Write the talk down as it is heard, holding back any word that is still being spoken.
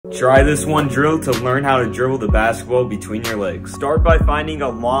Try this one drill to learn how to dribble the basketball between your legs. Start by finding a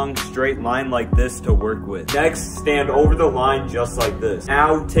long straight line like this to work with. Next, stand over the line just like this.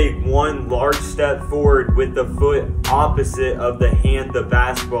 Now take one large step forward with the foot opposite of the hand the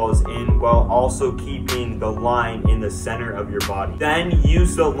basketball is in, while also keeping the line in the center of your body. Then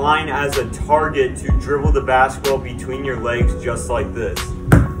use the line as a target to dribble the basketball between your legs just like this.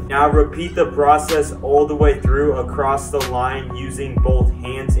 Now repeat the process all the way through across the line using both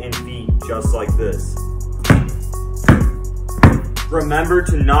hands and feet, just like this. Remember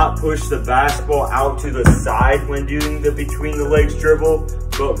to not push the basketball out to the side when doing the between the legs dribble,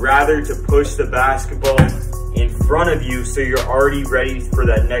 but rather to push the basketball in front of you so you're already ready for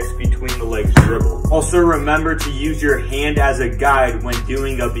that next between the legs dribble. Also remember to use your hand as a guide when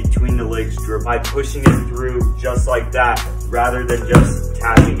doing a between the legs dribble by pushing it through just like that rather than just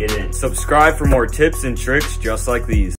tapping it in. Subscribe for more tips and tricks just like these.